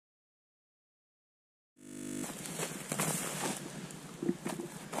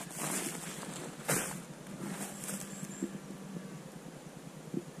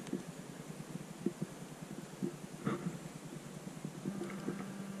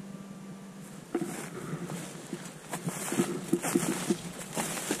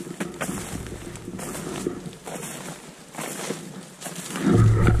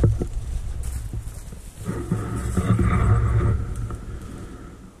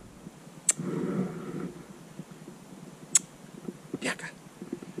Bianca.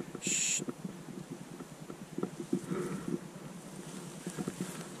 Shh.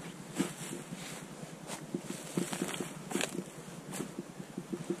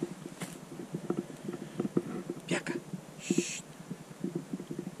 Bianca. Shh.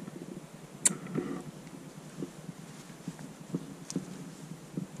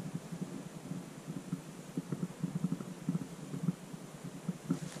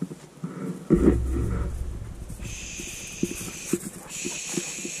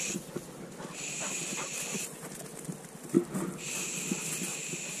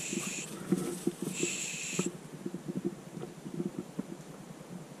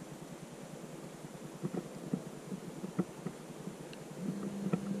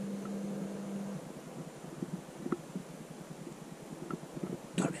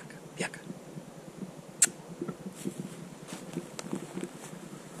 Bianca.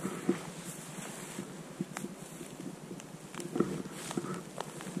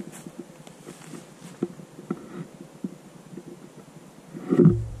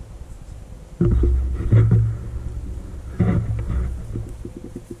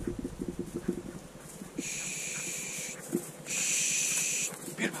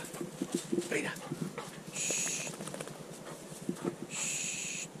 Birba. Brina.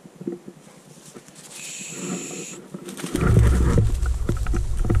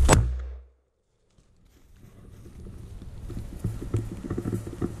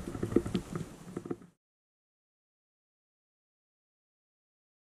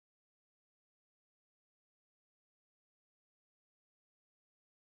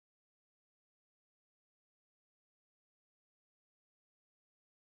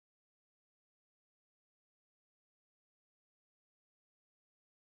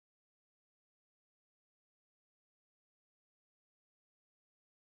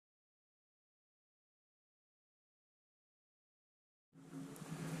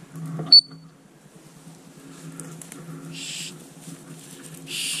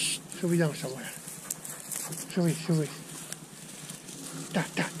 Should we down somewhere? Should we? Da.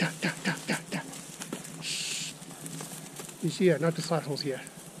 Shh. He's here, not too far from here.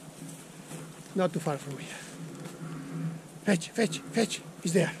 Not too far from here. Fetch.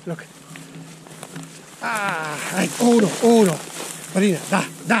 He's there, look. Ah, uno. Brina,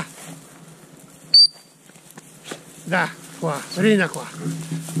 da. Da, qua, Brina qua.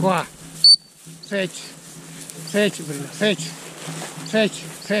 Fetch, Brina, fetch.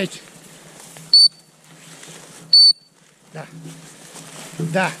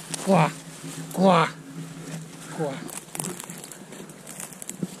 Da, qua.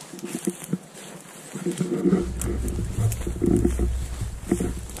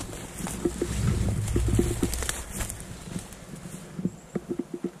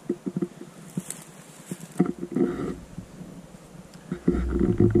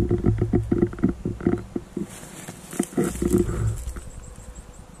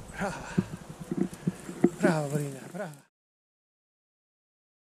 Brava Brina, brava.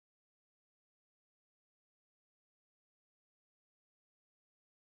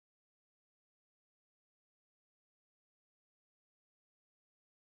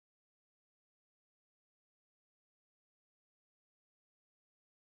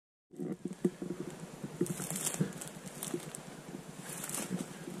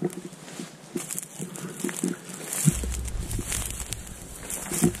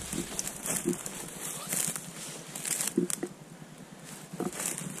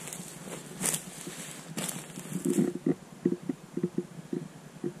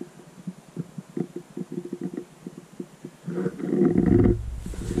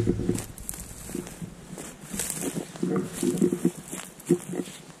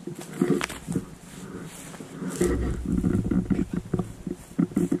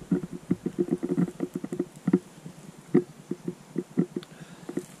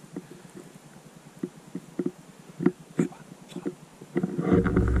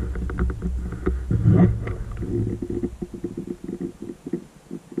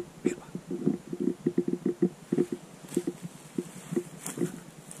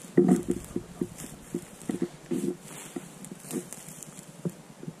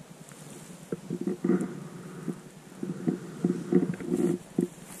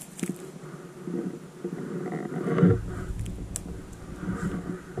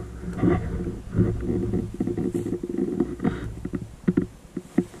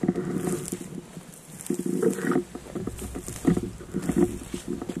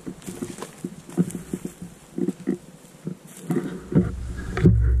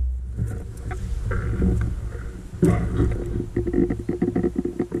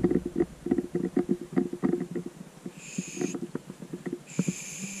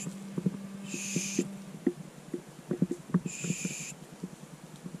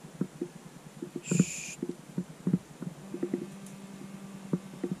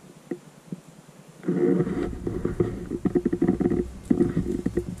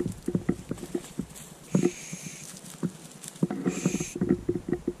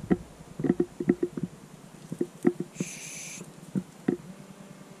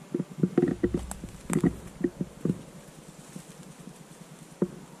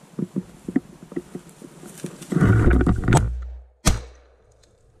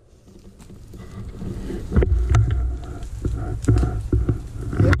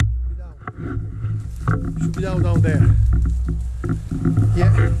 down there.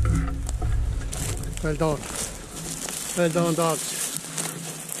 Yeah. Well done. Well done,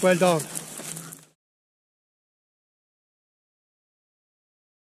 dogs. Well done.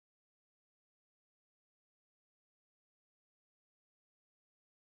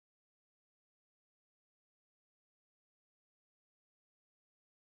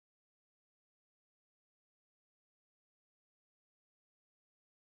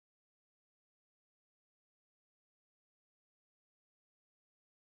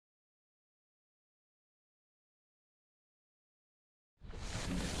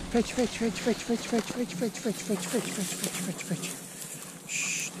 Fetch, fetch, fetch, fetch, fetch, fetch, fetch, fetch, fetch, fetch, fetch, fetch, fetch, fetch, fetch.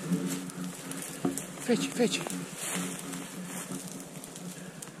 Shh. Fetch, fetch.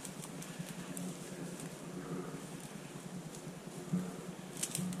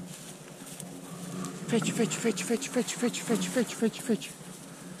 Fetch, fetch, fetch, fetch, fetch, fetch, fetch, fetch, fetch, fetch.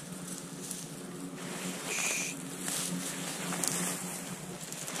 Shh.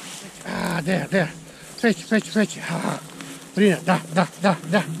 Ah, there. Fetch, fetch, fetch. Ah. Brina, da.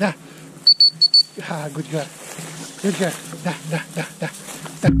 Ah, good girl. Good girl. Da.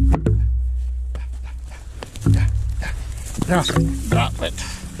 Drop it.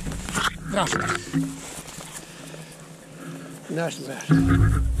 Nice man.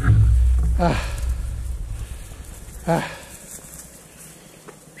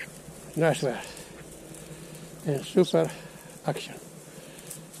 Nice man. And super action.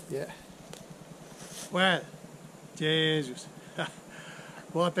 Yeah. Well, Jesus.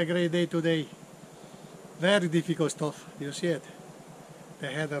 What a great day today. Very difficult stuff. You see it? The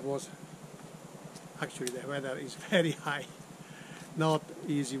heather was, actually the weather is very high. Not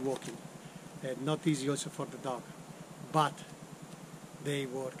easy walking. And not easy also for the dog. But they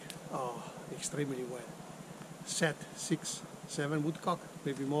work extremely well. Set 6, 7 woodcock,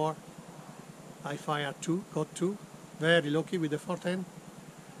 maybe more. I fired 2, got 2. Very lucky with the 410.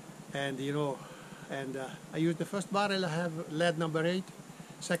 And you know, I used the first barrel, I have lead number 8.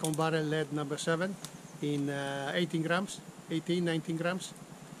 Second barrel, lead number 7 in 18 grams, 18, 19 grams.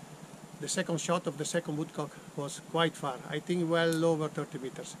 The second shot of the second woodcock was quite far. I think well over 30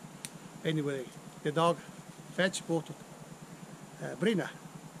 meters. Anyway, the dog fetched both. Brina.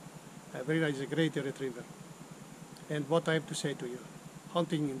 Brina is a great retriever. And what I have to say to you,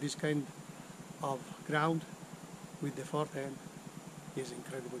 hunting in this kind of ground with the 410 is an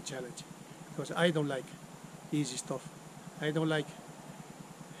incredible challenge. Because I don't like easy stuff. I don't like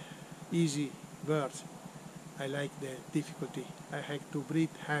easy birds. I like the difficulty. I like to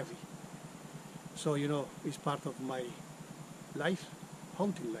breathe heavy. So, you know, it's part of my life,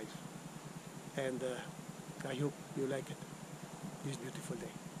 hunting life. And I hope you like it, this beautiful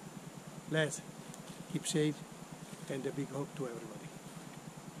day. Let's keep safe, and a big hug to everybody.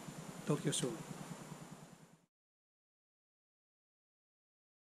 Talk to you soon.